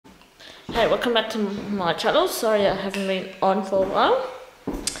Hey, welcome back to my channel. Sorry I haven't been on for a while.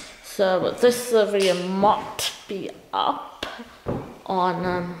 So this video might be up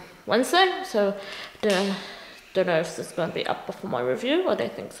on Wednesday, so don't know if this is going to be up before my review. I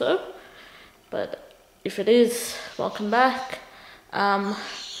don't think so, but if it is, welcome back.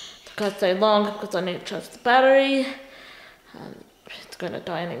 It's going to stay long because I need to charge the battery. It's going to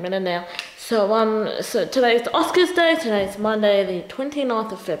die any minute now. So today's the Oscars day. Today's Monday, the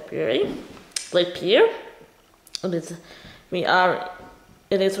 29th of February, leap year. It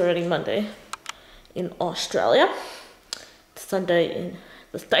is already Monday in Australia. It's Sunday in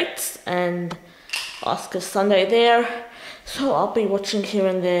the States, and Oscars Sunday there. So I'll be watching here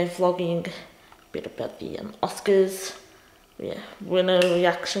and there, vlogging a bit about the Oscars, winner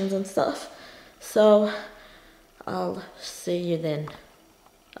reactions and stuff. So I'll see you then.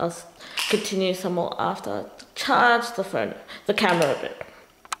 I'll continue some more after I charge the camera a bit.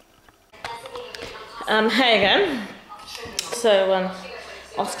 Hey again. So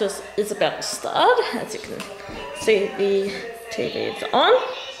Oscars is about to start. As you can see, the TV is on.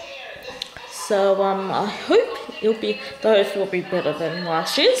 So I hope the host will be better than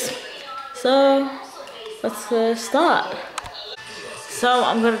last year's. So let's start. So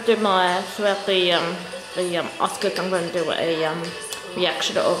I'm going to do throughout the Oscars, I'm going to do a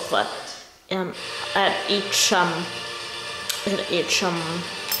reaction of at each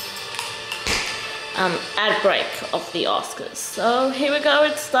ad break of the Oscars. So here we go,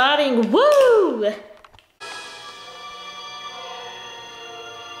 it's starting. Woo!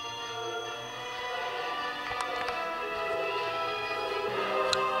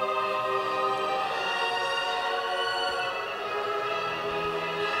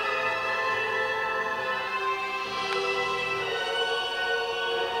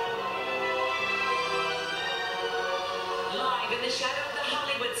 In the shadow of the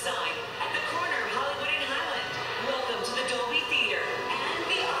Hollywood sign, at the corner of Hollywood and Highland. Welcome to the Dolby Theater and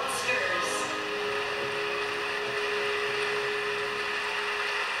the Oscars.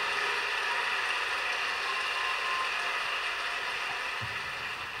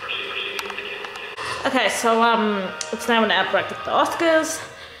 Okay, so it's now an ad break at the Oscars.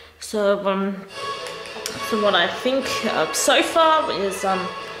 So what I think so far is I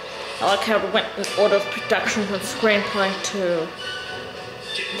like how it went in order of production from screenplay to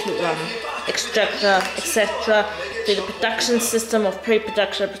etc. through the production system of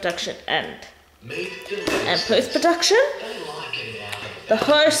pre-production, production, and post-production. The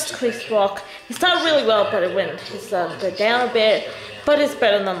host, Chris Rock, he started really well, but it went go down a bit, but it's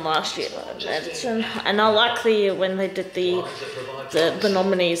better than last year. And I like when they did the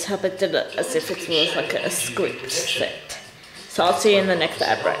nominees, how they did it as if it was like a script set. So I'll see you in the next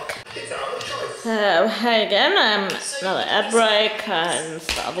ad break. So hey again, another ad break, and it's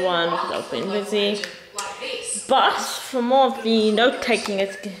the other one because I've been busy. But for more of the note taking,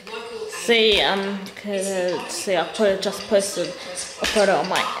 as you can see, I just posted a photo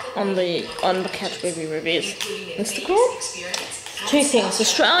on the Couch Movie Reviews Instagram. Two things: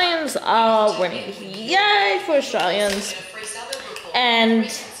 Australians are winning, yay for Australians,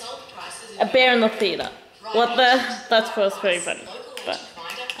 and a bear in the theatre. That's very funny. But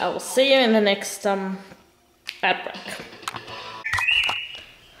I will see you in the next ad break.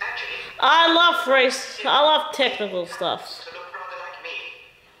 I love technical stuff.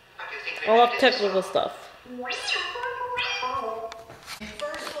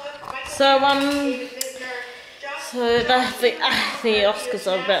 So the Oscars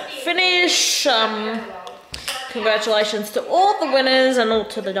are about to finish. Congratulations to all the winners and all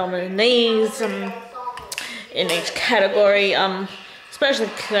to the nominees in each category. Especially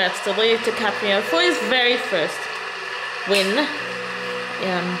congrats to Leo DiCaprio for his very first win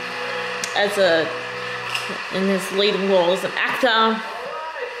in his leading role as an actor.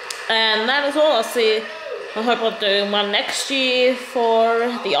 And that is all. I hope I'll do one next year for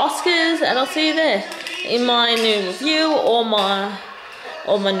the Oscars, and I'll see you there in my new review or my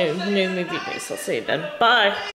new movie reviews. I'll see you then. Bye.